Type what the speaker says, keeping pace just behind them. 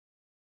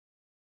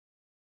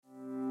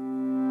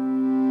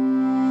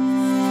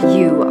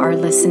are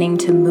listening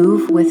to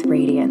Move with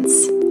Radiance,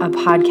 a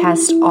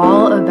podcast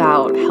all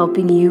about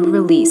helping you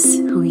release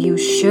who you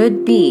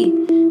should be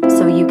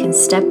so you can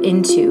step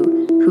into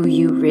who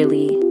you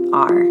really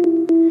are.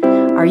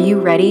 Are you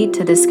ready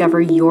to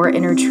discover your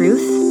inner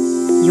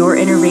truth, your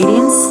inner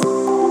radiance?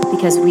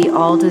 Because we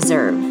all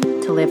deserve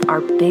to live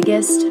our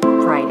biggest,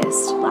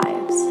 brightest lives.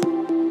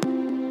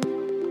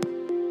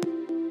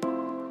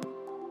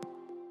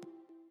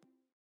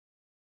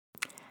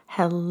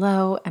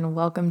 Hello and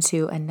welcome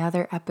to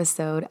another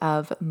episode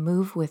of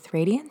Move with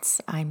Radiance.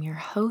 I'm your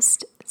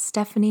host,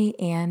 Stephanie,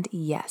 and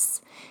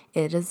yes,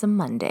 it is a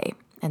Monday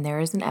and there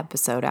is an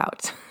episode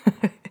out.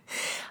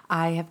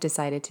 I have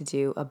decided to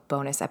do a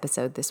bonus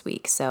episode this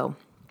week, so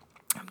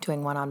I'm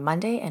doing one on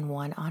Monday and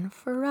one on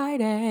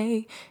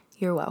Friday.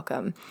 You're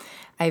welcome.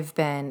 I've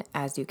been,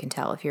 as you can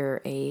tell, if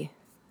you're a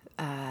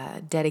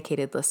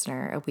dedicated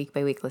listener, a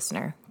week-by-week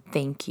listener,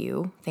 thank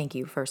you. Thank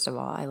you, first of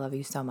all. I love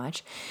you so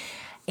much.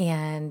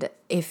 And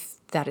if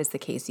that is the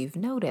case, you've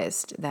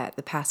noticed that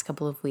the past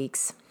couple of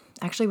weeks,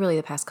 actually really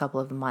the past couple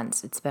of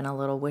months, it's been a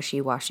little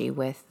wishy-washy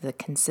with the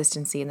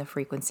consistency and the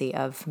frequency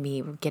of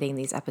me getting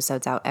these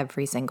episodes out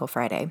every single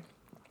Friday.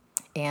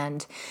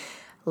 And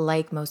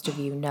like most of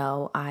you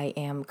know, I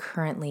am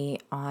currently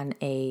on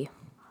a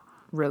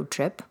road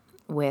trip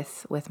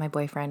with my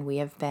boyfriend. We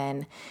have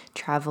been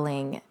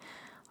traveling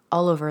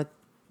all over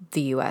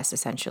the U.S.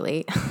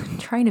 essentially,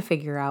 trying to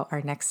figure out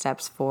our next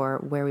steps for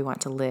where we want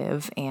to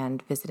live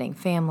and visiting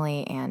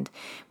family. And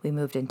we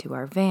moved into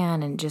our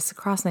van and just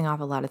crossing off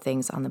a lot of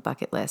things on the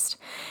bucket list.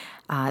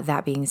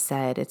 That being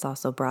said, it's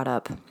also brought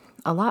up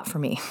a lot for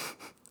me.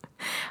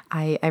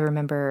 I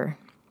remember,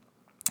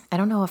 I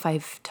don't know if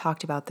I've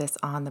talked about this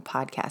on the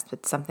podcast,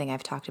 but something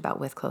I've talked about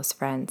with close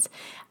friends.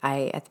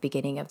 At the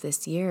beginning of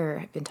this year,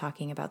 I've been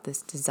talking about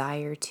this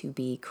desire to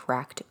be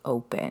cracked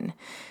open,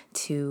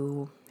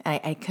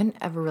 I couldn't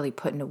ever really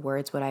put into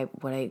words what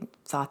I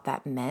thought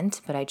that meant,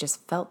 but I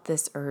just felt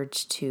this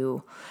urge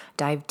to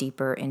dive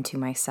deeper into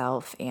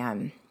myself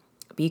and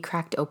be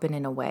cracked open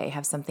in a way,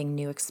 have something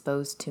new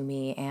exposed to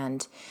me,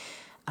 and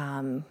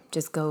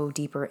just go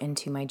deeper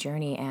into my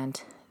journey.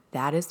 And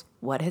that is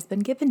what has been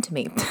given to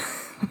me.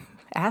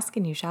 Ask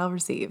and you shall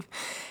receive.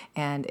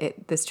 And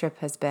this trip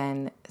has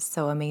been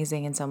so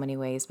amazing in so many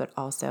ways, but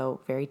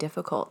also very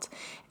difficult.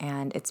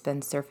 And it's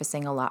been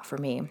surfacing a lot for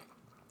me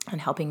and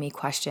helping me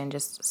question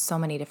just so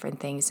many different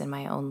things in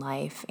my own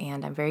life.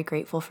 And I'm very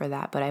grateful for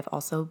that, but I've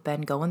also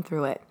been going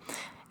through it.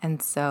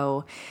 And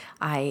so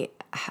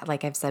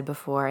like I've said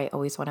before, I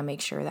always want to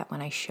make sure that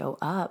when I show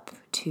up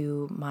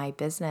to my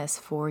business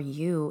for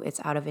you,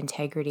 it's out of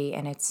integrity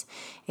and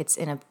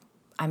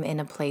I'm in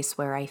a place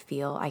where I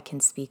feel I can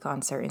speak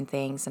on certain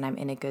things and I'm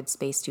in a good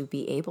space to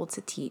be able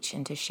to teach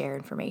and to share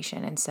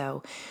information. And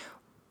so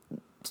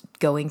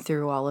going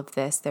through all of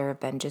this, there have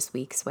been just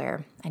weeks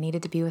where I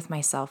needed to be with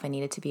myself. I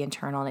needed to be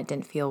internal, and it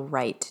didn't feel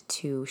right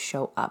to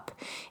show up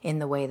in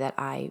the way that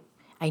I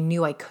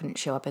knew I couldn't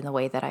show up in the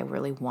way that I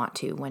really want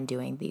to when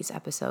doing these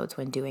episodes,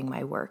 when doing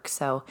my work.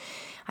 So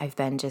I've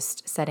been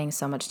just setting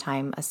so much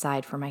time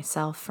aside for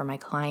myself, for my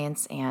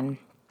clients, and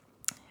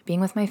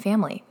being with my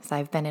family. So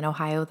I've been in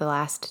Ohio the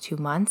last 2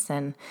 months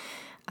and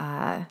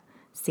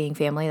seeing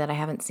family that I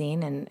haven't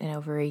seen in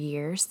over a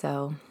year.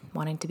 So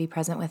wanting to be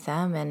present with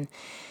them, and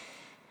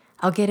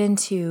I'll get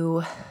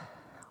into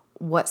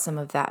what some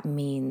of that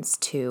means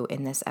too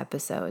in this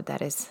episode. That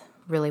is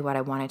really what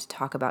I wanted to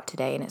talk about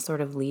today. And it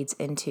sort of leads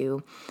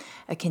into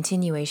a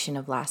continuation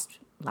of last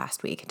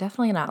week.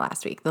 Definitely not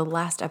last week. The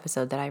last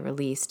episode that I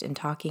released, in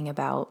talking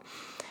about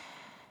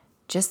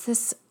just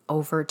this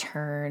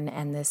overturn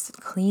and this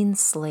clean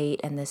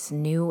slate and this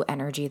new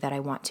energy that I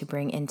want to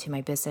bring into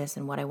my business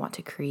and what I want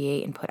to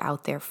create and put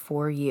out there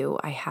for you.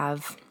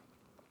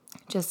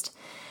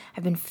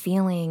 I've been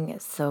feeling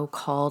so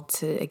called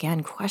to,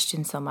 again,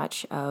 question so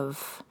much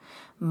of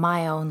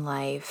my own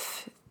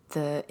life,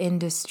 the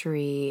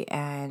industry,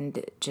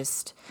 and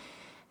just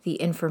the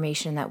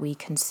information that we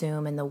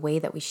consume and the way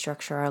that we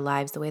structure our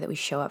lives, the way that we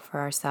show up for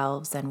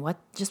ourselves, and what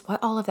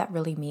all of that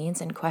really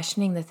means, and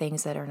questioning the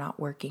things that are not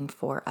working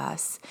for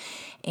us.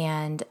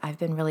 And I've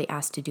been really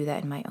asked to do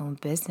that in my own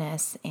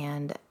business,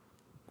 and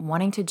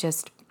wanting to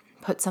just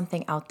put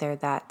something out there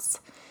that's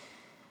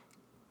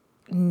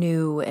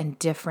new and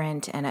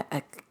different, and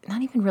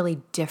not even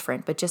really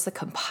different, but just a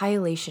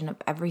compilation of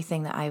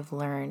everything that I've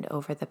learned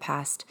over the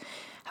past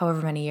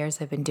however many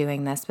years I've been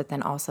doing this, but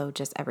then also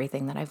just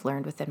everything that I've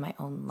learned within my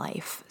own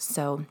life.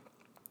 So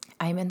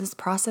I'm in this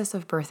process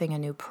of birthing a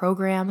new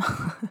program,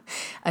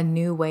 a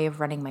new way of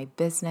running my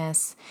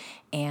business,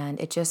 and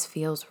it just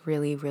feels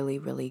really, really,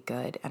 really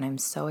good. And I'm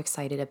so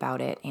excited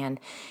about it. And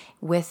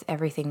with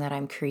everything that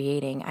I'm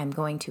creating, I'm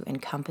going to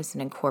encompass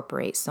and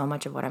incorporate so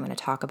much of what I'm going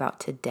to talk about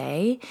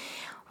today,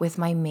 with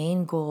my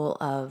main goal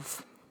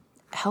of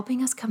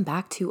helping us come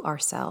back to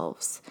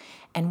ourselves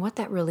and what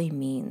that really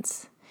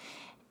means,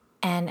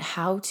 and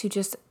how to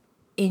just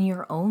in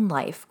your own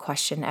life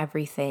question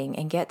everything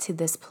and get to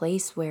this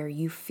place where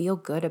you feel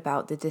good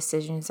about the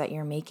decisions that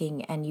you're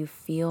making and you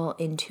feel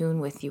in tune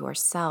with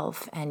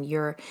yourself and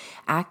you're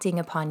acting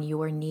upon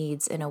your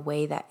needs in a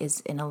way that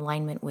is in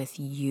alignment with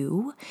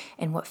you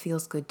and what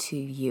feels good to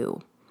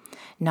you.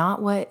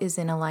 Not what is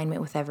in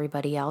alignment with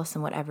everybody else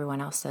and what everyone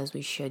else says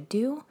we should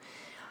do,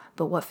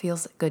 but what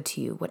feels good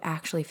to you, what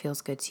actually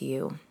feels good to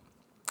you.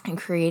 And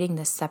creating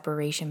this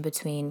separation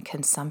between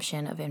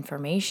consumption of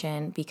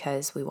information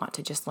because we want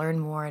to just learn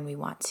more and we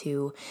want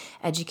to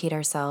educate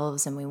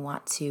ourselves and we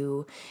want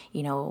to,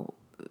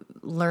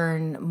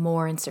 learn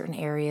more in certain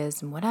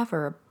areas and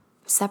whatever,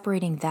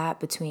 separating that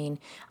between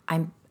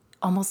I'm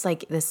almost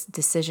like this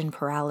decision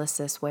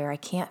paralysis where I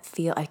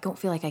don't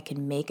feel like I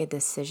can make a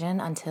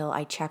decision until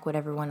I check what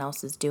everyone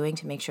else is doing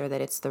to make sure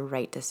that it's the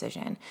right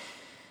decision.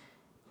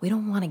 We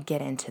don't want to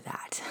get into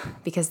that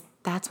because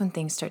that's when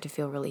things start to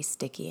feel really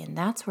sticky. And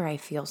that's where I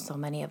feel so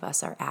many of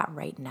us are at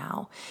right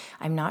now.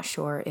 I'm not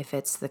sure if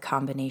it's the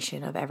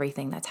combination of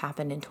everything that's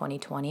happened in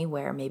 2020,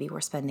 where maybe we're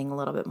spending a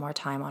little bit more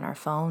time on our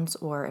phones,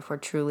 or if we're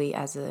truly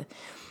as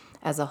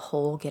a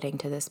whole getting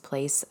to this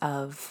place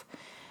of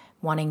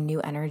wanting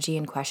new energy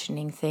and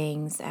questioning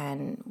things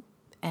and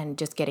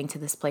just getting to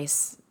this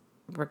place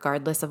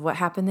regardless of what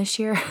happened this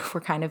year.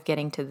 We're kind of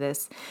getting to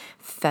this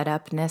fed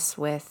upness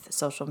with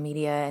social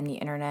media and the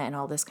internet and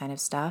all this kind of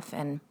stuff,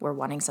 and we're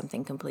wanting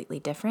something completely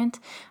different.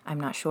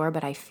 I'm not sure,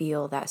 but I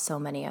feel that so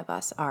many of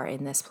us are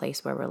in this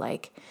place where we're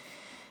like,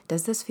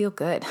 does this feel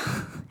good?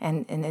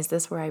 and is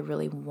this where I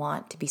really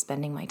want to be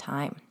spending my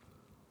time?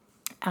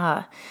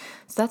 So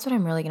that's what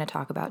I'm really going to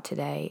talk about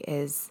today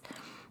is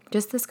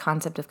just this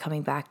concept of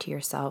coming back to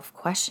yourself,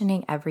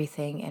 questioning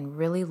everything, and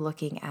really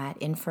looking at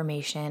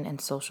information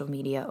and social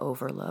media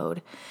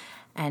overload,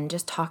 and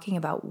just talking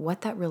about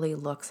what that really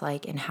looks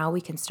like and how we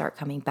can start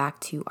coming back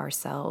to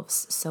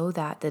ourselves so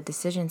that the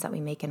decisions that we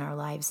make in our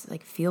lives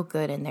feel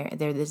good and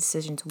they're the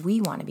decisions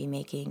we want to be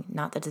making,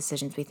 not the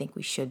decisions we think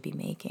we should be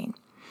making.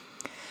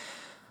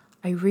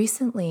 I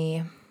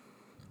recently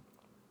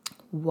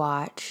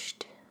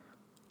watched,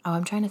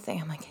 I'm trying to think,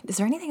 I'm like, is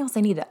there anything else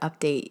I need to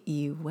update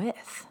you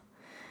with?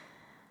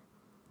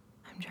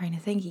 I'm trying to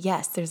think.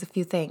 Yes, there's a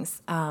few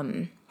things.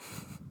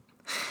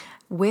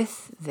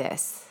 With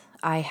this,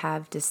 I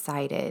have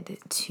decided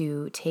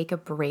to take a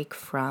break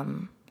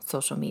from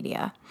social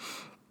media.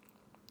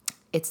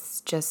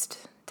 It's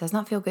just does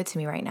not feel good to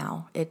me right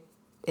now. It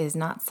is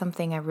not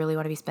something I really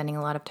want to be spending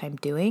a lot of time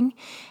doing.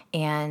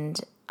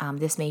 And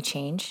this may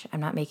change.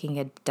 I'm not making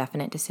a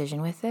definite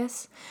decision with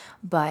this,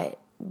 but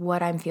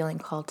what I'm feeling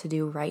called to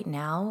do right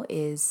now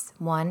is,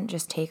 one,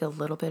 just take a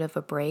little bit of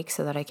a break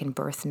so that I can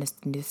birth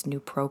this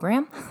new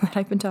program that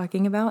I've been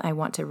talking about. I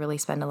want to really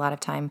spend a lot of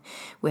time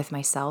with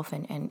myself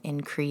and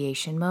in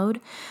creation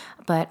mode.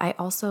 But I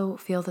also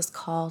feel this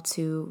call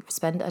to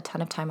spend a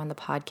ton of time on the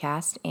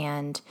podcast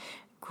and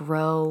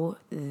grow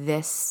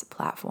this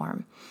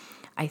platform.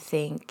 I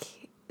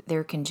think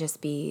there can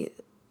just be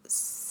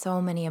so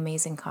many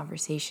amazing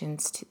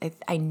conversations.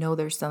 I know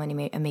there's so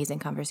many amazing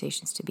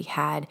conversations to be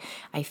had.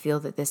 I feel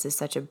that this is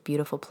such a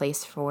beautiful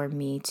place for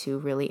me to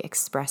really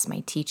express my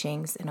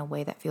teachings in a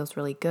way that feels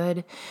really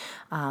good.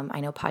 I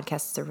know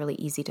podcasts are really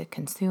easy to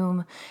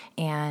consume,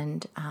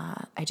 and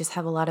I just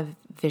have a lot of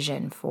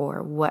vision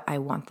for what I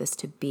want this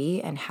to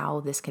be and how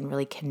this can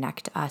really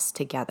connect us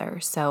together.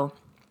 So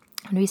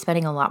I'm going to be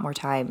spending a lot more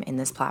time in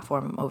this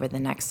platform over the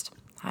next,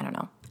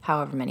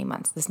 however many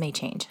months. This may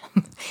change.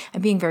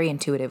 I'm being very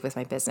intuitive with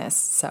my business,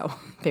 so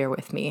bear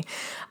with me.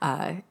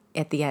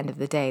 At the end of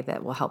the day,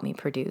 that will help me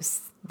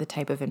produce the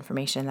type of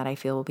information that I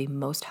feel will be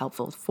most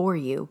helpful for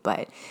you.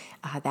 But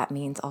that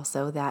means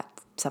also that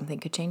something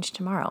could change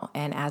tomorrow.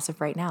 And as of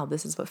right now,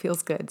 this is what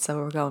feels good, so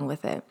we're going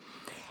with it.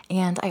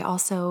 And I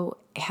also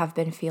have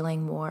been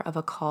feeling more of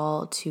a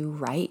call to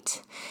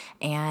write.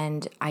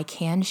 And I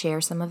can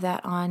share some of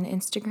that on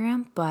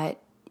Instagram,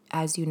 but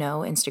as you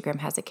know, Instagram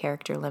has a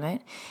character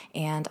limit,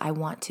 and I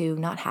want to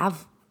not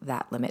have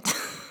that limit.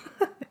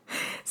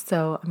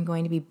 So I'm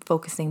going to be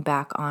focusing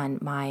back on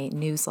my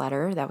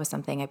newsletter. That was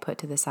something I put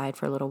to the side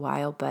for a little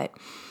while, but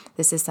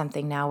this is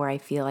something now where I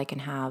feel I can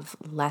have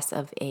less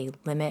of a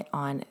limit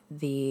on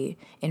the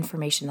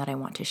information that I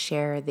want to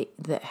share,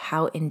 the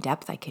how in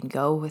depth I can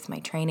go with my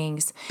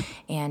trainings,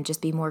 and just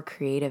be more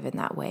creative in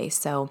that way.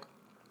 So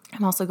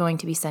I'm also going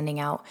to be sending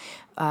out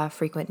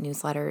frequent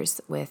newsletters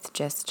with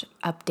just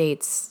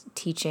updates,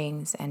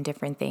 teachings, and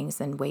different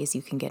things and ways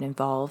you can get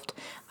involved,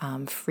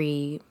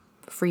 free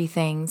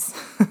things,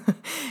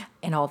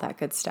 and all that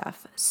good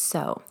stuff.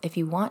 So if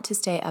you want to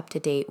stay up to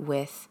date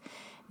with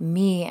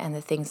me and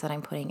the things that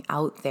I'm putting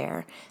out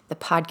there, the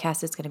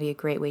podcast is going to be a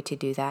great way to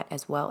do that,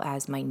 as well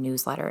as my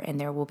newsletter. And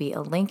there will be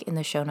a link in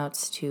the show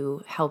notes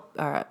to help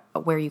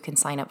where you can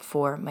sign up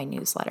for my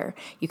newsletter.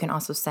 You can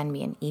also send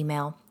me an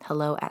email,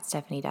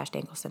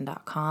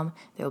 hello@stephanie-dankelson.com.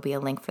 There will be a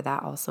link for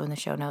that also in the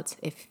show notes.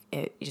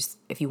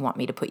 If you want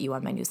me to put you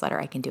on my newsletter,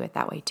 I can do it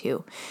that way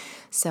too.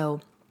 So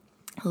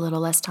a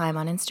little less time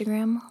on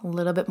Instagram, a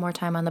little bit more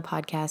time on the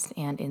podcast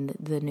and in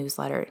the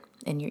newsletter,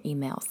 in your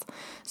emails.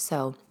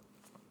 So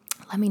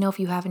let me know if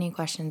you have any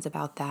questions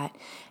about that.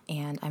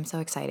 And I'm so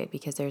excited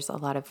because there's a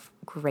lot of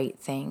great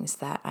things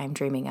that I'm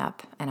dreaming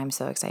up, and I'm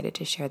so excited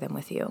to share them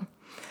with you.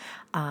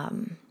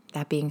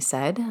 That being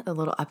said, a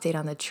little update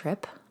on the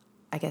trip.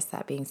 I guess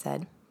that being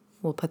said,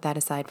 we'll put that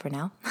aside for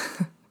now.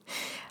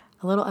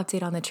 A little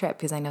update on the trip,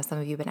 because I know some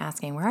of you have been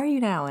asking, where are you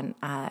now? And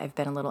I've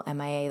been a little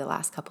MIA the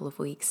last couple of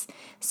weeks.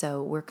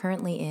 So we're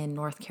currently in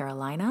North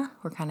Carolina.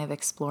 We're kind of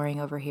exploring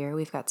over here.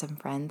 We've got some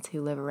friends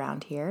who live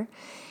around here.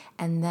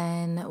 And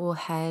then we'll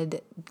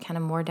head kind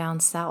of more down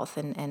south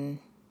and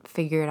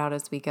figure it out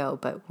as we go.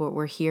 But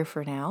we're here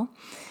for now.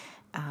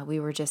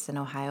 We were just in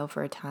Ohio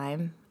for a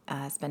time,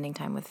 spending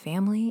time with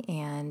family,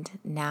 and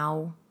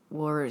now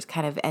we're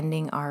kind of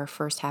ending our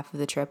first half of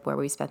the trip where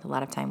we spent a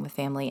lot of time with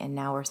family, and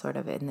now we're sort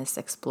of in this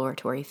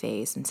exploratory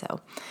phase. And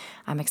so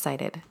I'm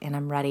excited and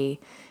I'm ready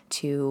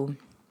to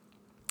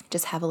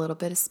just have a little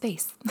bit of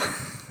space.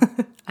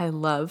 I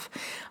love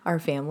our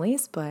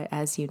families, but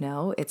as you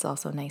know, it's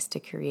also nice to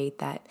create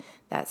that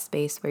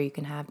space where you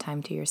can have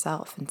time to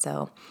yourself. And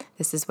so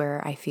this is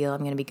where I feel I'm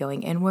going to be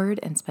going inward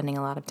and spending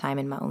a lot of time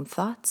in my own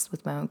thoughts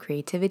with my own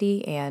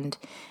creativity, and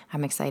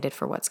I'm excited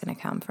for what's going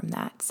to come from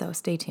that. So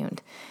stay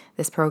tuned.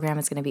 This program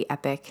is going to be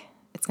epic.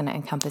 It's going to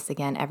encompass,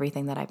 again,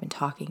 everything that I've been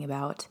talking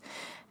about.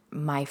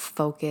 My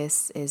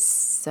focus is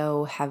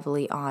so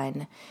heavily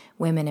on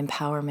women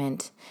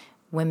empowerment,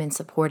 women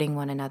supporting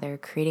one another,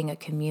 creating a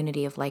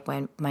community of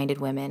like-minded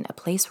women, a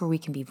place where we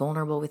can be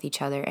vulnerable with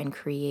each other and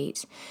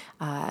create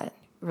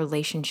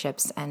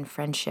relationships and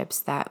friendships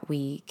that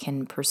we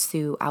can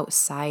pursue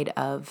outside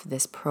of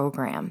this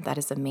program. That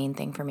is the main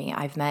thing for me.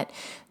 I've met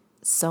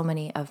so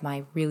many of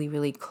my really,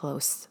 really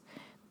close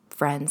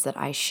friends that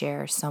I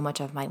share so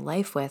much of my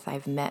life with.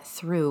 I've met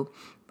through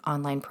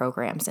online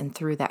programs and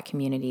through that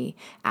community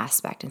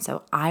aspect. And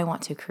so I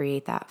want to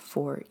create that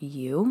for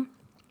you.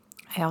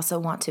 I also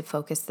want to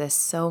focus this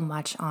so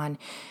much on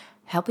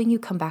helping you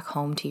come back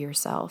home to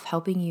yourself,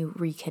 helping you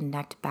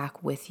reconnect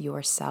back with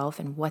yourself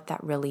and what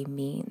that really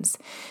means,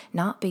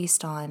 not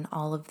based on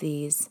all of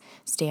these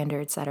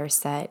standards that are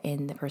set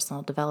in the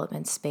personal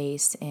development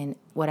space, in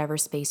whatever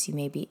space you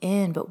may be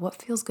in, but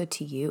what feels good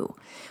to you.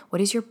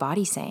 What is your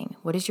body saying?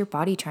 What is your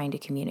body trying to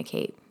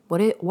communicate?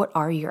 What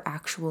are your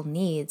actual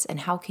needs, and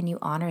how can you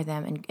honor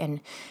them and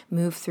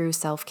move through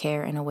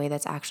self-care in a way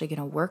that's actually going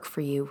to work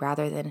for you,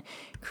 rather than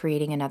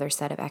creating another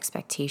set of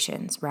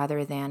expectations,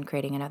 rather than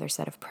creating another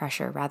set of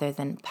pressure, rather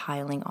than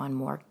piling on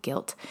more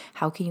guilt?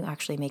 How can you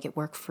actually make it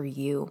work for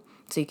you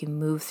so you can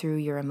move through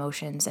your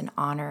emotions and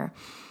honor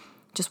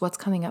just what's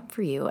coming up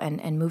for you,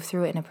 and move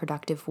through it in a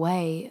productive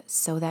way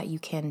so that you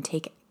can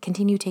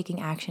continue taking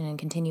action and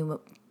continue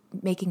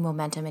making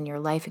momentum in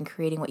your life and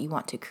creating what you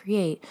want to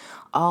create,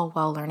 all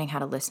while learning how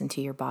to listen to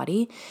your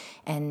body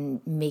and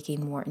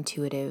making more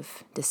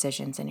intuitive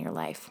decisions in your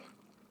life.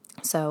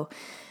 So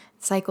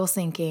cycle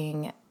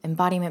syncing,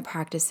 embodiment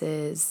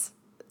practices,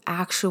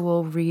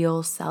 actual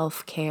real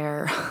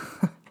self-care,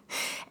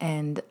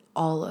 and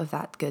all of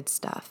that good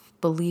stuff,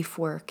 belief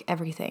work,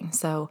 everything.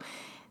 So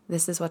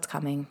this is what's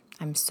coming.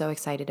 I'm so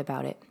excited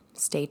about it.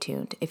 Stay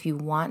tuned. If you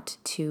want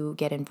to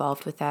get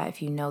involved with that,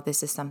 if you know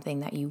this is something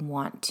that you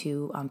want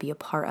to be a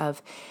part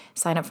of,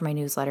 sign up for my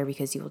newsletter,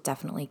 because you will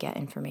definitely get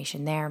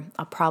information there.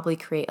 I'll probably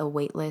create a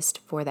wait list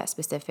for that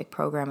specific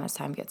program as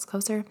time gets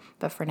closer.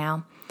 But for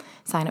now,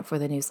 sign up for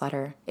the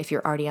newsletter. If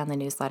you're already on the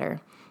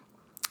newsletter,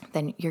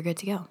 then you're good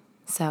to go.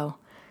 So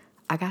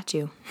I got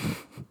you.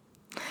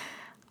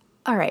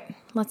 All right,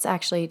 let's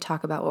actually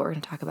talk about what we're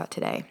going to talk about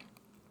today.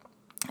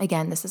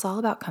 Again, this is all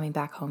about coming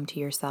back home to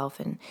yourself,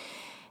 and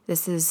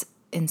this is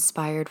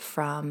inspired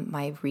from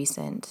my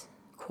recent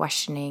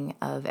questioning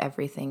of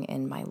everything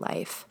in my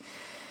life.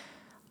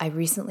 I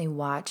recently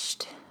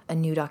watched a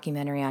new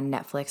documentary on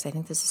Netflix. I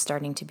think this is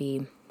starting to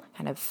be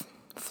kind of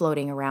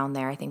floating around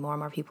there. I think more and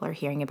more people are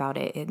hearing about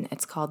it, and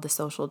it's called The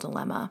Social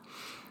Dilemma.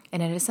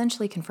 And it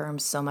essentially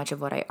confirms so much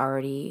of what I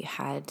already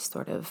had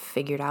sort of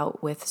figured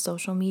out with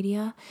social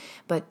media,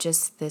 but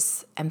just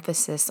this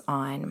emphasis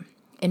on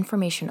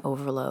information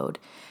overload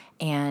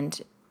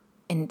and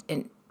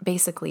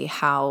basically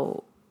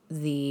how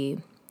the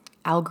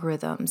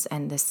algorithms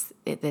and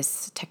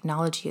this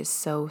technology is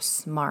so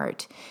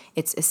smart.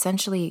 It's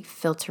essentially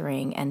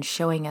filtering and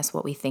showing us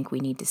what we think we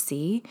need to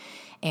see,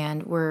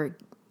 and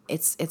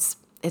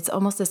it's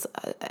almost this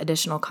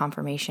additional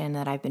confirmation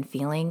that I've been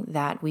feeling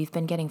that we've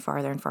been getting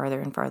farther and farther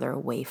and farther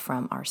away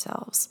from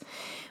ourselves.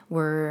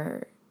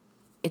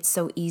 It's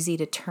so easy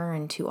to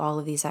turn to all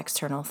of these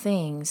external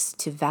things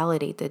to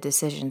validate the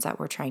decisions that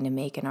we're trying to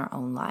make in our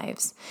own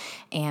lives.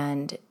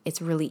 And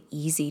it's really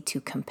easy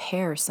to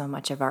compare so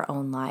much of our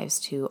own lives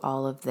to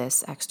all of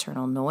this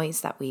external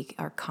noise that we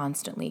are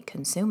constantly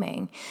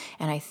consuming.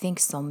 And I think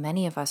so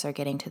many of us are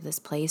getting to this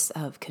place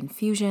of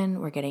confusion.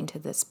 We're getting to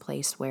this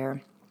place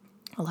where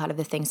a lot of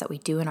the things that we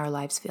do in our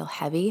lives feel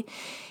heavy,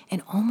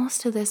 and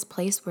almost to this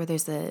place where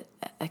there's a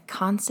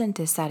constant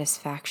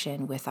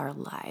dissatisfaction with our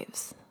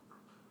lives.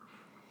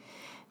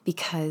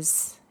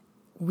 Because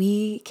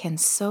we can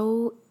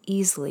so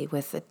easily,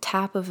 with the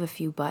tap of a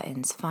few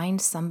buttons,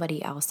 find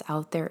somebody else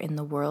out there in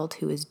the world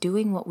who is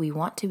doing what we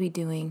want to be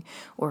doing,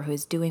 or who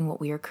is doing what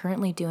we are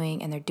currently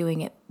doing, and they're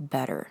doing it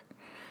better,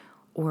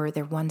 or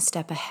they're one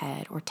step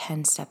ahead or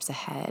 10 steps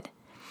ahead.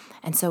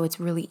 And so it's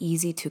really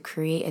easy to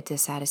create a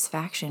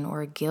dissatisfaction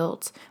or a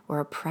guilt or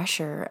a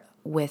pressure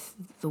with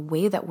the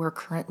way that we're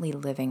currently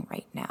living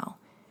right now.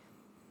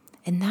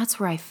 And that's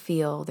where I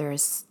feel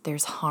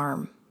there's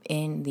harm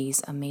in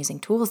these amazing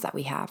tools that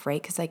we have,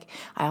 right? Because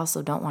I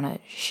also don't want to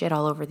shit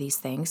all over these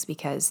things,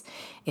 because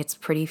it's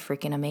pretty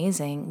freaking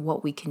amazing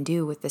what we can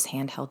do with this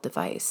handheld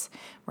device,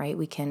 right?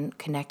 We can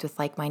connect with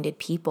like-minded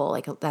people.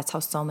 Like, that's how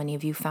so many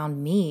of you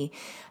found me.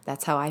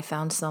 That's how I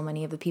found so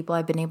many of the people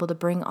I've been able to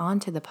bring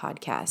onto the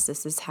podcast.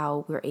 This is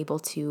how we're able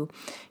to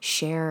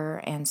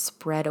share and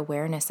spread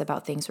awareness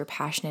about things we're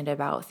passionate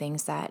about,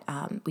 things that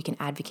we can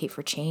advocate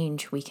for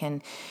change. We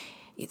can,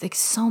 like,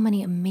 so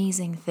many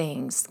amazing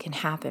things can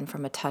happen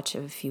from a touch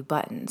of a few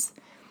buttons.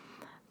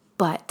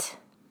 But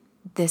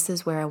this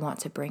is where I want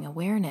to bring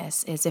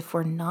awareness, is if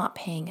we're not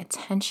paying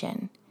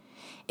attention,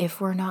 if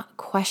we're not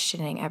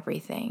questioning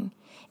everything,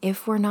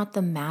 if we're not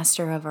the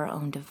master of our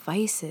own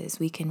devices,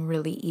 we can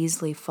really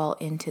easily fall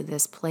into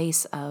this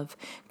place of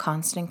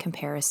constant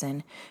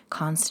comparison,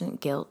 constant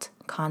guilt,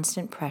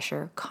 constant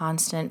pressure,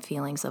 constant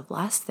feelings of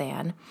less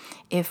than,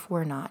 if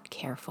we're not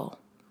careful.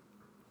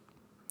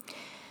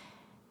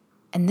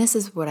 And this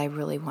is what I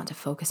really want to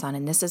focus on,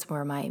 and this is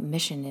where my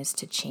mission is,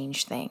 to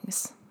change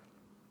things.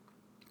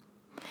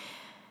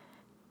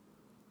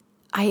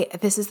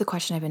 This is the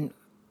question I've been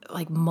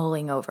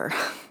mulling over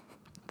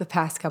the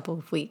past couple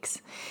of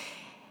weeks.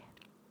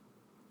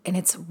 And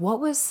it's, what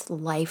was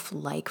life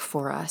like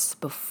for us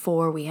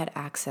before we had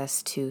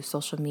access to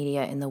social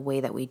media in the way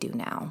that we do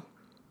now?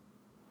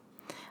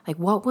 Like,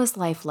 what was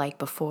life like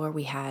before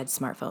we had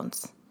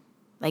smartphones?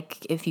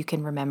 Like, if you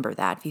can remember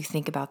that, if you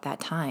think about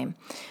that time,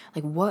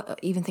 think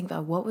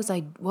about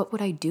what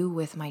would I do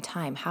with my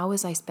time? How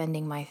was I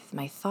spending my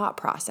thought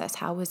process?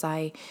 How was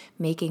I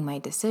making my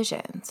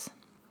decisions?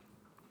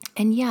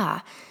 And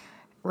yeah,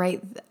 right,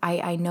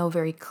 I know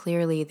very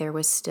clearly there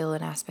was still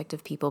an aspect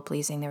of people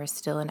pleasing. There was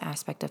still an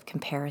aspect of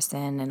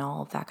comparison and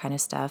all of that kind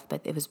of stuff.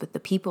 But it was with the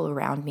people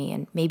around me,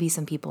 and maybe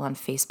some people on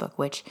Facebook,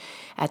 which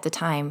at the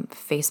time,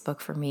 Facebook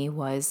for me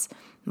was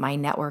my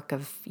network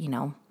of,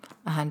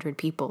 100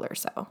 people or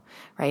so,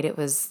 right? It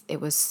was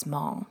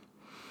small.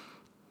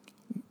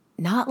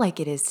 Not like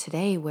it is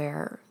today,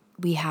 where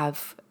we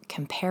have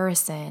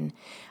comparison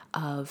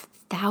of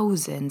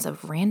thousands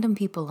of random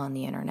people on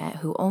the internet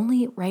who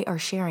only, are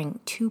sharing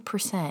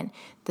 2%,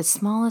 the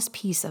smallest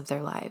piece of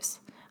their lives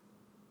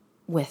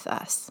with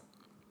us.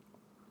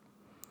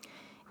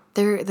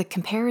 The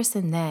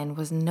comparison then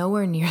was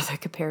nowhere near the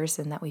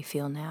comparison that we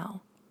feel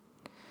now.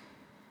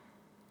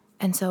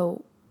 And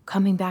so,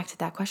 coming back to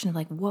that question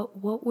of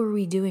what were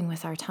we doing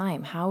with our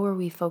time? How were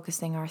we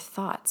focusing our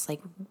thoughts?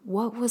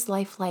 What was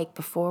life like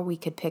before we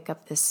could pick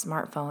up this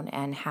smartphone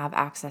and have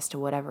access to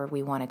whatever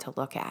we wanted to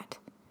look at?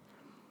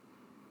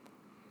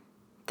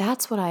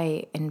 That's what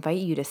I invite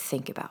you to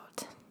think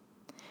about.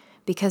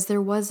 Because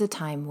there was a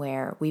time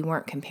where we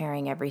weren't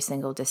comparing every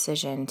single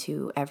decision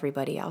to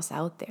everybody else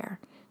out there,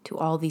 to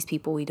all these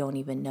people we don't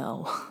even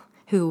know,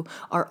 who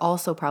are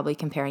also probably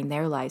comparing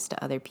their lives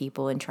to other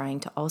people and trying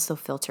to also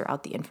filter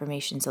out the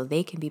information so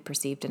they can be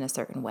perceived in a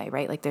certain way,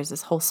 right? Like, there's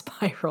this whole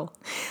spiral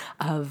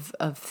of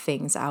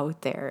things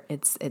out there.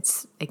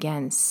 It's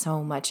again,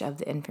 so much of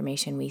the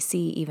information we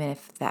see, even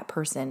if that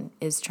person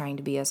is trying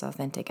to be as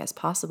authentic as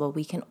possible,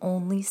 we can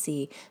only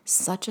see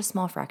such a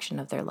small fraction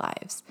of their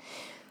lives.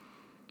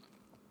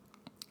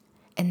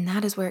 And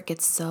that is where it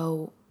gets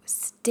so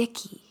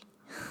sticky.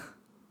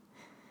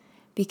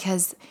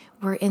 Because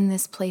we're in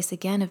this place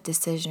again of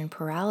decision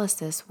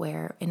paralysis,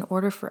 where in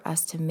order for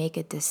us to make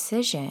a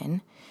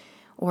decision,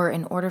 or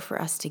in order for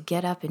us to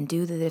get up and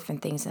do the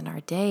different things in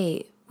our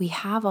day, we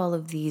have all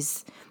of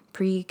these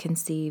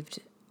preconceived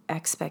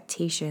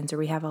expectations, or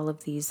we have all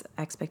of these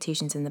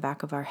expectations in the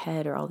back of our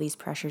head, or all these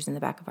pressures in the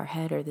back of our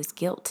head, or this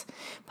guilt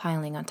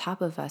piling on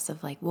top of us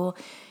of well,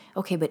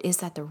 okay, but is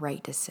that the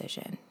right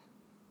decision?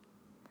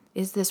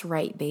 Is this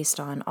right based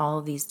on all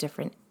of these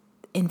different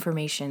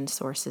information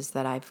sources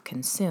that I've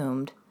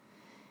consumed?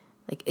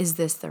 Is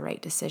this the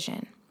right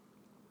decision?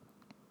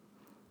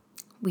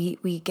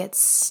 We get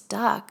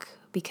stuck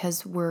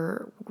because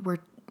we're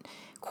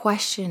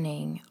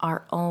questioning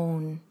our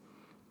own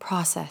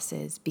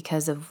processes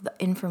because of the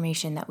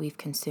information that we've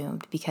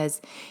consumed,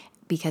 because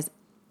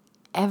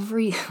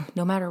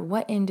no matter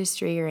what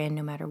industry you're in,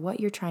 no matter what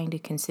you're trying to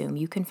consume,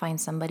 you can find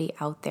somebody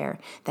out there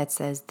that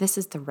says this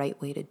is the right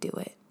way to do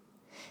it.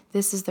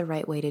 This is the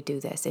right way to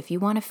do this. If you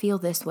want to feel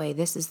this way,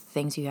 this is the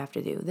things you have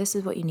to do. This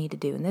is what you need to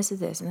do. And this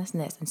is this and this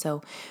and this. And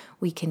so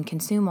we can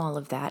consume all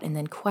of that and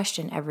then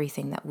question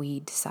everything that we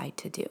decide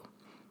to do.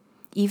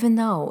 Even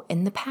though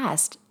in the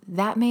past,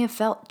 that may have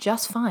felt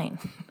just fine.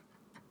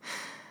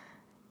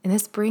 And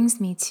this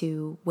brings me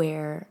to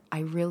where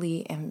I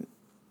really am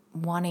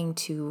wanting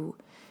to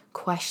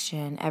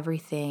question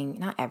everything,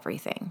 not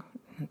everything.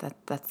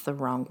 That's the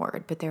wrong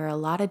word, but there are a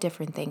lot of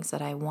different things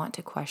that I want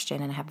to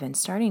question and have been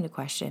starting to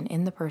question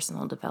in the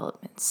personal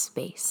development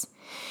space.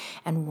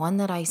 And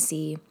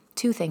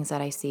two things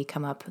that I see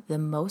come up the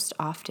most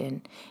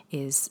often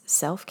is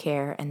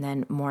self-care and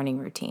then morning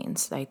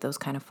routines. Like those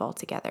kind of fall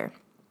together.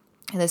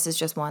 And this is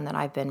just one that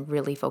I've been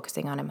really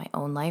focusing on in my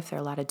own life. There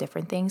are a lot of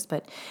different things,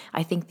 but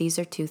I think these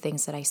are two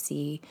things that I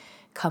see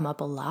come up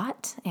a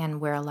lot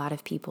and where a lot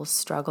of people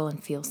struggle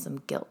and feel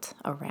some guilt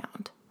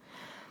around.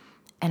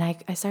 And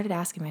I started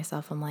asking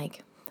myself, I'm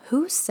like,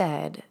 who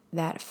said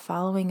that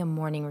following a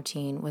morning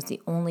routine was the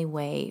only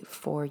way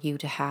for you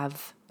to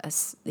have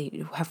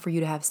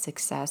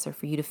success, or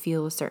for you to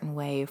feel a certain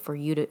way, for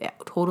you to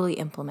totally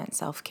implement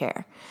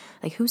self-care?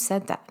 Like, who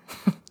said that?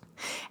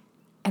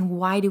 And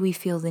why do we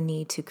feel the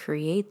need to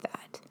create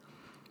that?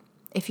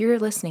 If you're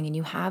listening and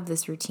you have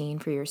this routine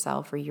for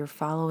yourself, or you're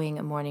following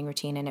a morning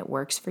routine and it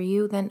works for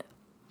you, then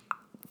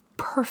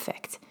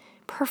perfect.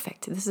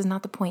 This is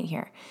not the point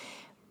here.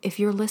 If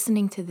you're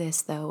listening to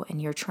this, though,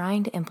 and you're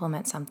trying to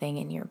implement something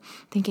and you're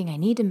thinking, I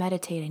need to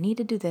meditate, I need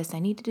to do this,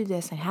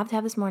 I have to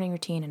have this morning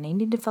routine, and I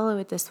need to follow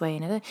it this way,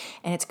 and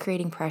it's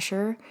creating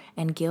pressure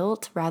and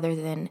guilt rather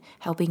than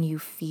helping you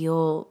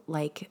feel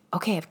like,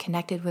 okay, I've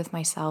connected with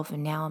myself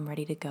and now I'm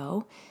ready to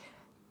go,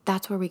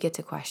 that's where we get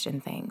to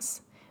question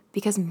things.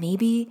 Because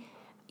maybe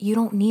you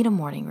don't need a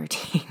morning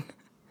routine.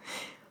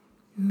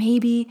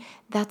 Maybe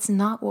that's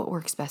not what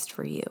works best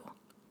for you.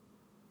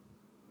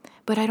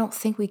 But I don't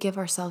think we give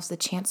ourselves the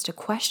chance to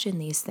question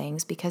these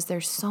things because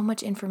there's so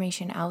much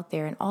information out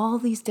there and all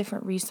these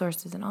different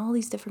resources and all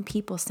these different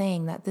people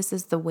saying that this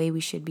is the way we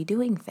should be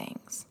doing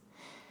things.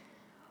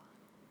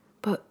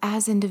 But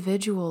as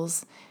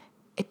individuals,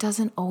 it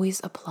doesn't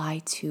always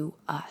apply to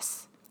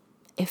us.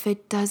 If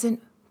it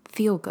doesn't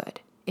feel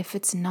good, if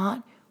it's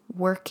not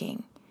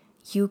working,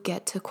 you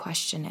get to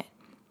question it.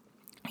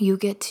 You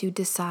get to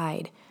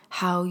decide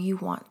how you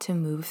want to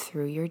move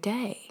through your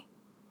day.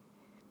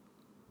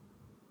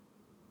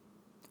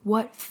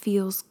 What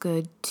feels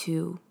good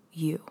to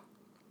you?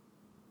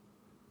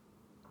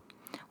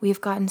 We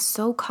have gotten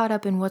so caught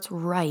up in what's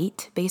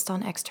right based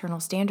on external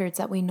standards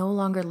that we no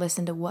longer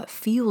listen to what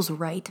feels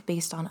right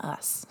based on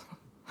us.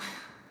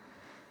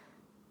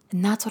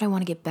 And that's what I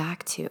want to get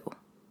back to.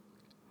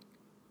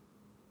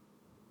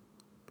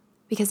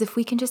 Because if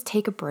we can just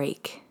take a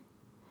break,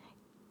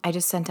 I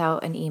just sent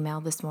out an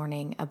email this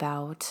morning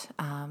about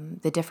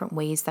the different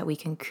ways that we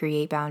can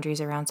create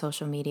boundaries around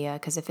social media.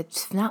 Because if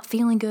it's not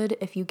feeling good,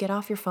 if you get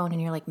off your phone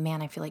and you're like,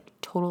 man, I feel like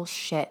total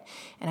shit,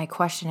 and I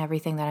question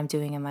everything that I'm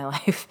doing in my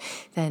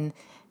life, then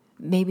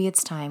maybe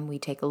it's time we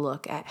take a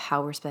look at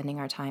how we're spending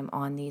our time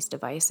on these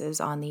devices,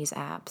 on these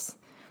apps.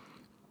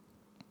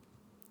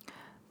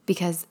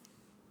 Because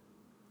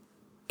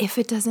if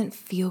it doesn't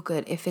feel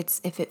good, if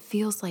it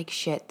feels like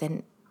shit,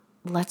 then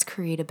let's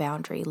create a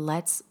boundary.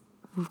 Let's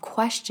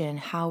question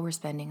how we're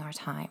spending our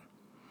time.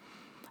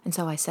 And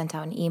so I sent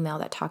out an email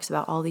that talks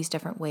about all these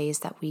different ways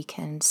that we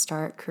can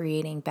start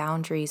creating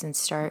boundaries and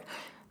start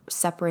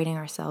separating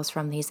ourselves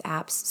from these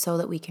apps so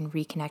that we can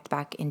reconnect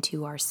back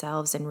into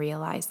ourselves and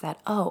realize that,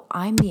 oh,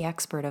 I'm the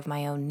expert of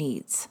my own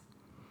needs.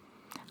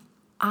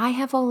 I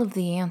have all of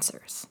the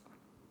answers.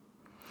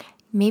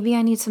 Maybe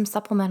I need some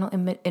supplemental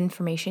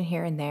information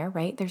here and there,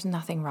 right? There's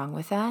nothing wrong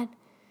with that.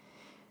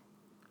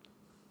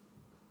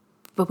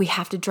 But we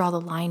have to draw the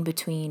line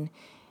between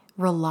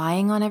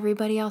relying on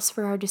everybody else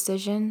for our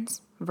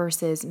decisions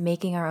versus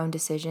making our own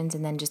decisions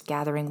and then just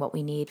gathering what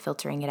we need,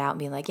 filtering it out, and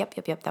being like, yep,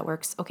 that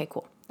works. Okay,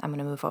 cool. I'm going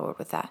to move forward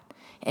with that.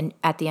 And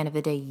at the end of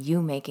the day,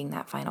 you making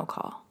that final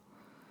call.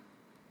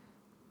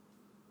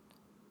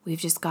 We've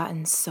just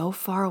gotten so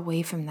far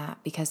away from that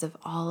because of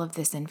all of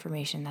this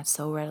information that's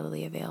so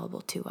readily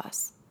available to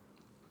us.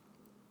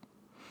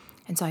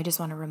 And so I just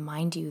want to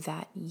remind you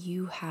that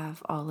you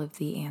have all of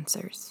the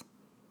answers.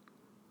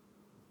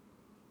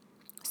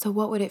 So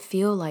what would it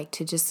feel like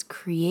to just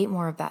create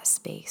more of that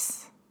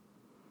space?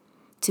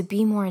 To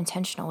be more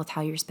intentional with how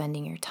you're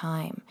spending your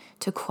time?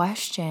 To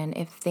question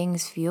if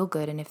things feel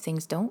good and if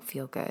things don't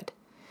feel good?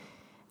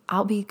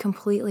 I'll be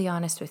completely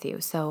honest with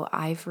you. So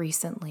I've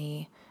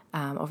recently,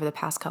 over the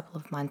past couple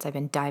of months, I've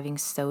been diving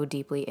so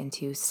deeply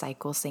into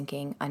cycle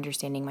syncing,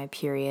 understanding my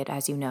period.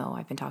 As you know,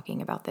 I've been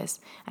talking about this,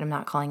 and I'm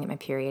not calling it my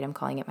period. I'm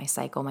calling it my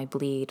cycle, my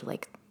bleed,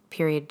 like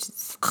period.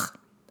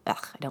 I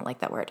don't like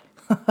that word.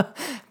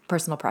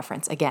 Personal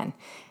preference. Again,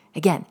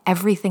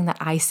 everything that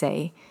I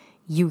say,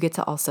 you get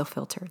to also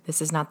filter.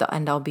 This is not the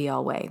end all be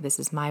all way. This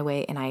is my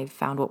way, and I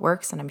found what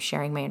works, and I'm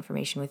sharing my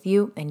information with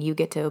you, and you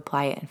get to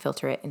apply it and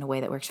filter it in a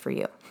way that works for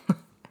you.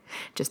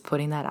 Just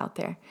putting that out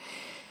there.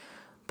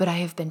 But I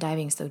have been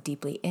diving so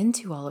deeply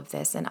into all of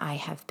this, and I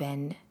have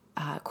been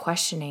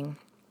questioning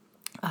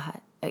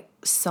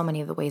so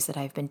many of the ways that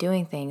I've been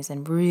doing things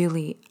and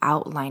really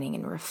outlining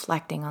and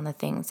reflecting on the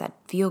things that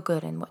feel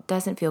good and what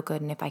doesn't feel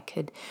good. And if I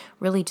could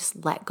really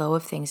just let go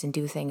of things and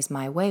do things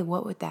my way,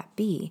 what would that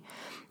be?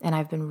 And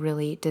I've been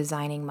really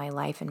designing my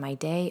life and my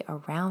day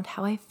around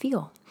how I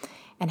feel.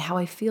 And how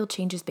I feel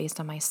changes based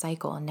on my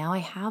cycle. And now I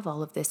have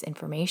all of this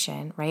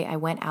information, right? I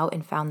went out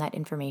and found that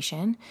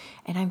information,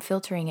 and I'm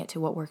filtering it to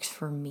what works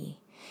for me.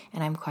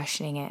 And I'm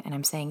questioning it, and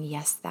I'm saying,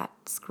 yes,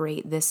 that's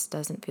great. This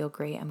doesn't feel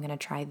great. I'm going to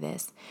try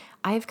this.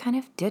 I've kind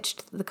of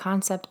ditched the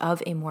concept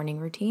of a morning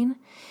routine,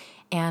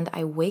 and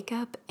I wake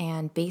up,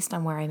 and based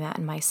on where I'm at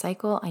in my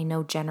cycle, I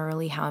know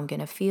generally how I'm going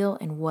to feel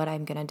and what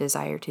I'm going to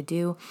desire to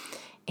do.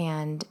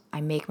 And I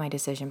make my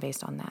decision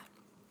based on that.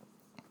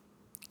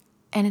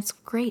 And it's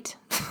great.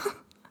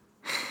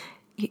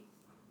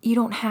 You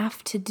don't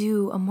have to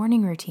do a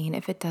morning routine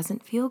if it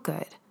doesn't feel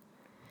good.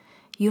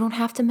 You don't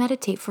have to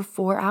meditate for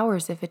 4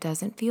 hours if it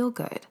doesn't feel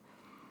good.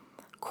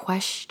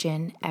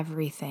 Question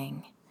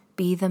everything.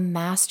 Be the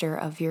master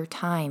of your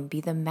time.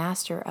 Be the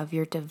master of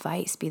your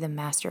device. Be the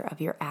master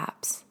of your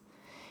apps.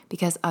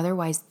 Because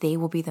otherwise, they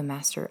will be the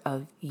master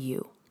of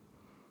you.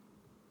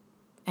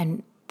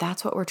 And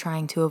that's what we're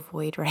trying to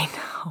avoid right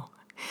now.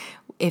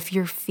 If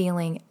you're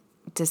feeling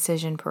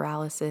decision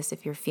paralysis,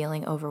 if you're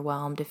feeling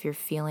overwhelmed, if you're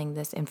feeling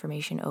this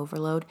information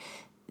overload,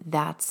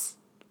 that's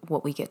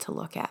what we get to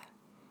look at.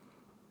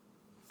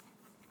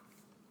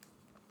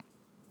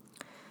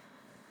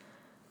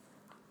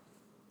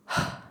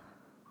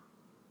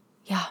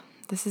 Yeah,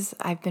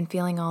 I've been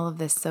feeling all of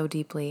this so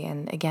deeply.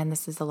 And again,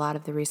 this is a lot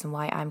of the reason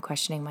why I'm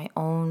questioning my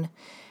own,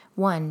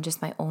 one,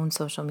 just my own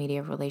social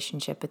media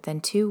relationship, but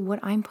then two, what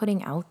I'm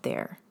putting out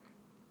there.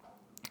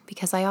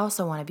 Because I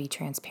also want to be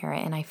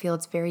transparent, and I feel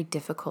it's very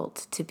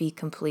difficult to be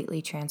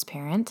completely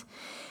transparent.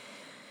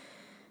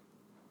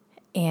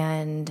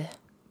 And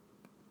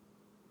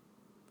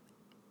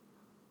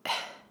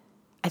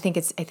I think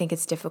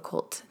it's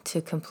difficult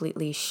to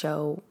completely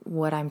show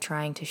what I'm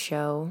trying to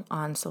show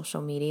on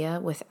social media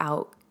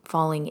without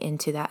falling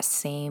into that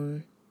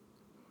same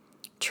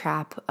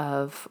trap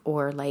of,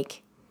 or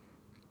like,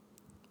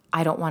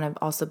 I don't want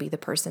to also be the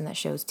person that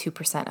shows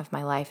 2% of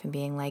my life and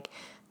being like,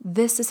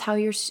 this is how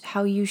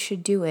you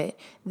should do it.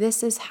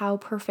 This is how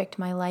perfect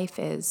my life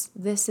is.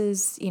 This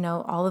is,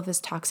 all of this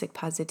toxic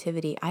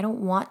positivity. I don't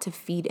want to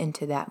feed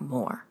into that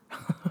more.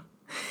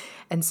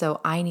 And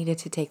so I needed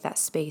to take that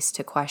space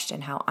to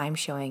question how I'm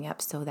showing up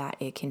so that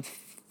it can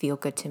feel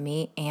good to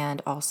me,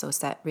 and also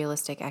set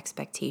realistic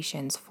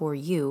expectations for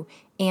you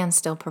and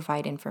still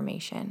provide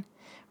information,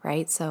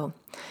 right? So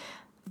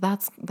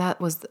that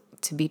was,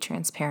 to be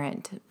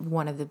transparent,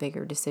 one of the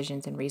bigger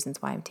decisions and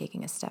reasons why I'm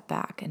taking a step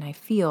back. And I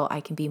feel I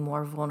can be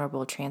more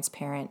vulnerable,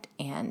 transparent,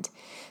 and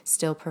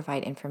still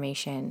provide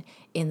information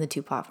in the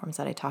 2 platforms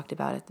that I talked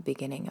about at the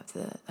beginning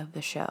of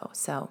the show.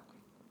 So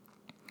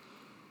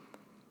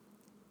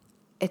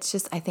it's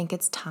just, I think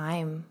it's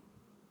time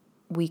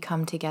we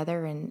come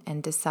together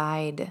and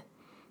decide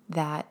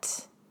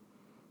that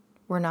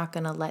we're not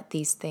going to let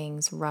these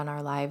things run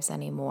our lives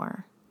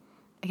anymore.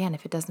 Again,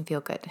 if it doesn't feel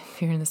good,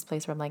 if you're in this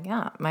place where I'm like,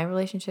 yeah, my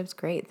relationship's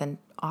great, then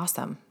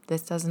awesome.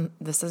 This doesn't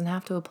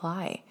have to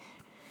apply.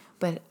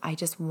 But I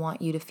just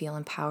want you to feel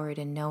empowered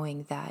in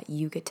knowing that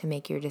you get to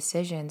make your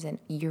decisions, and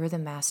you're the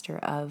master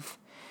of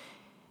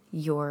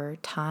your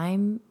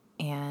time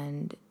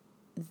and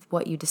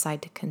what you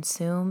decide to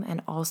consume,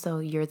 and also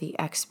you're the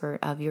expert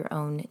of your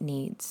own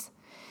needs.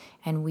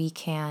 And we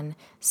can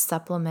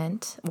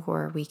supplement,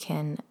 or we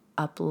can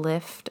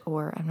uplift,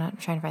 or I'm not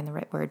trying to find the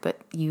right word,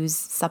 but use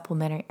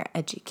supplementary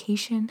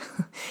education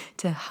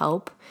to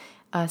help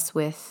us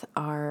with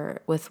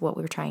what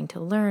we're trying to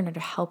learn, or to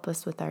help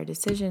us with our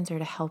decisions, or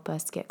to help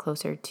us get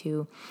closer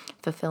to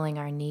fulfilling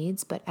our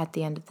needs. But at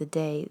the end of the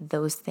day,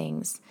 those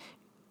things,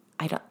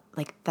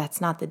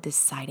 that's not the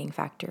deciding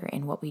factor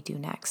in what we do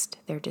next.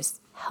 They're just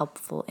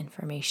helpful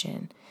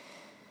information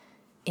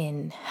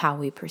in how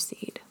we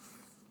proceed.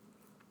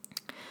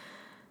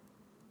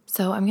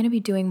 So I'm going to be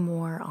doing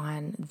more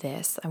on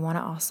this. I want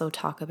to also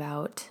talk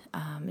about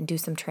and do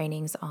some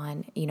trainings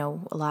on,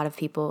 a lot of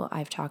people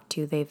I've talked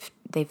to,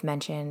 they've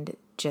mentioned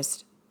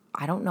just,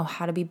 I don't know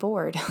how to be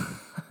bored.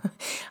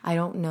 I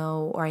don't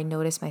know, or I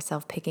notice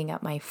myself picking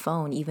up my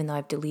phone, even though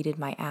I've deleted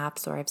my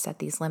apps or I've set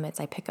these limits.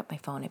 I pick up my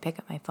phone.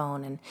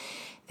 And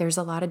there's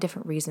a lot of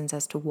different reasons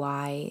as to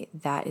why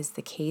that is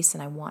the case.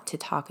 And I want to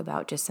talk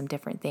about just some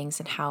different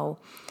things and how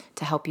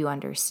to help you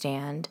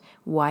understand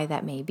why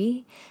that may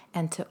be,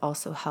 and to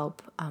also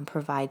help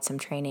provide some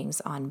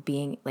trainings on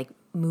being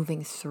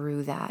moving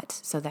through that,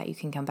 so that you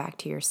can come back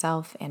to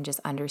yourself and just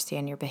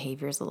understand your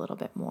behaviors a little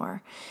bit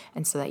more,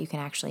 and so that you can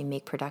actually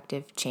make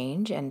productive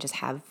change and just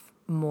have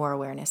more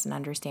awareness and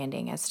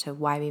understanding as to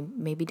why we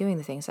may be doing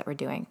the things that we're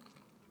doing.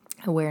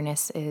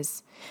 Awareness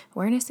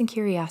and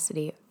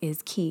curiosity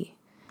is key.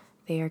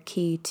 They are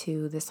key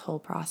to this whole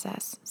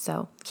process.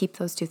 So keep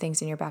those 2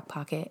 things in your back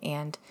pocket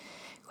and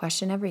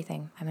question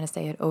everything. I'm going to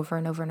say it over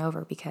and over and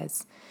over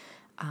because,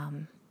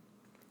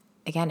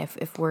 again,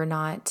 if we're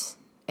not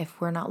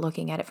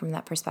looking at it from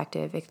that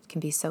perspective, it can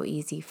be so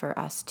easy for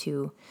us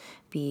to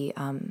be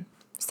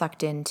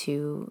sucked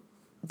into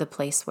the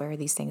place where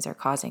these things are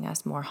causing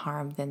us more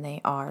harm than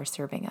they are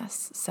serving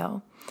us.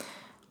 So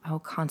I will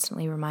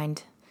constantly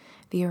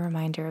be a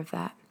reminder of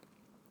that.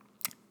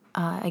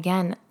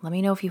 again, let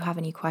me know if you have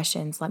any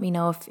questions. Let me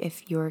know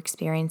if you're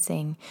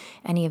experiencing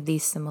any of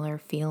these similar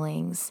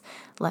feelings.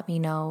 Let me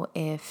know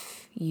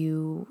if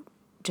you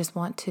just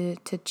want to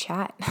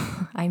chat.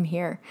 I'm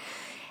here.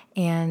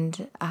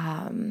 And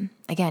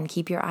again,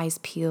 keep your eyes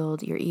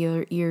peeled,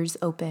 your ears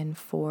open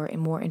for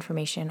more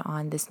information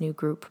on this new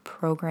group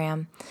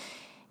program.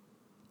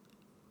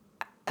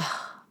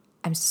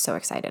 I'm so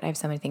excited. I have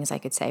so many things I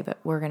could say, but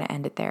we're going to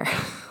end it there.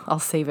 I'll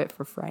save it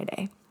for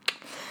Friday.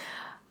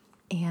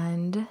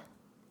 And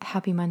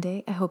happy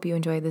Monday. I hope you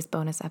enjoyed this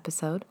bonus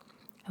episode.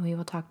 And we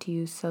will talk to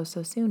you so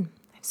soon.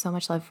 I have so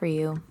much love for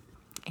you.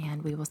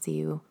 And we will see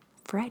you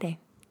Friday.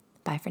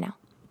 Bye for now.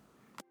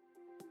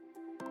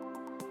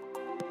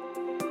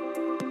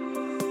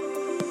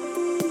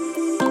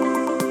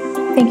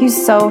 Thank you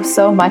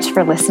so much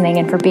for listening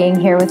and for being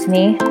here with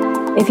me.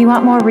 If you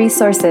want more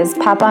resources,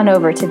 pop on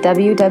over to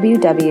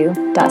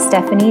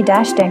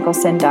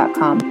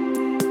www.stephanie-dankelson.com.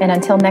 And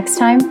until next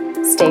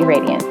time, stay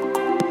radiant.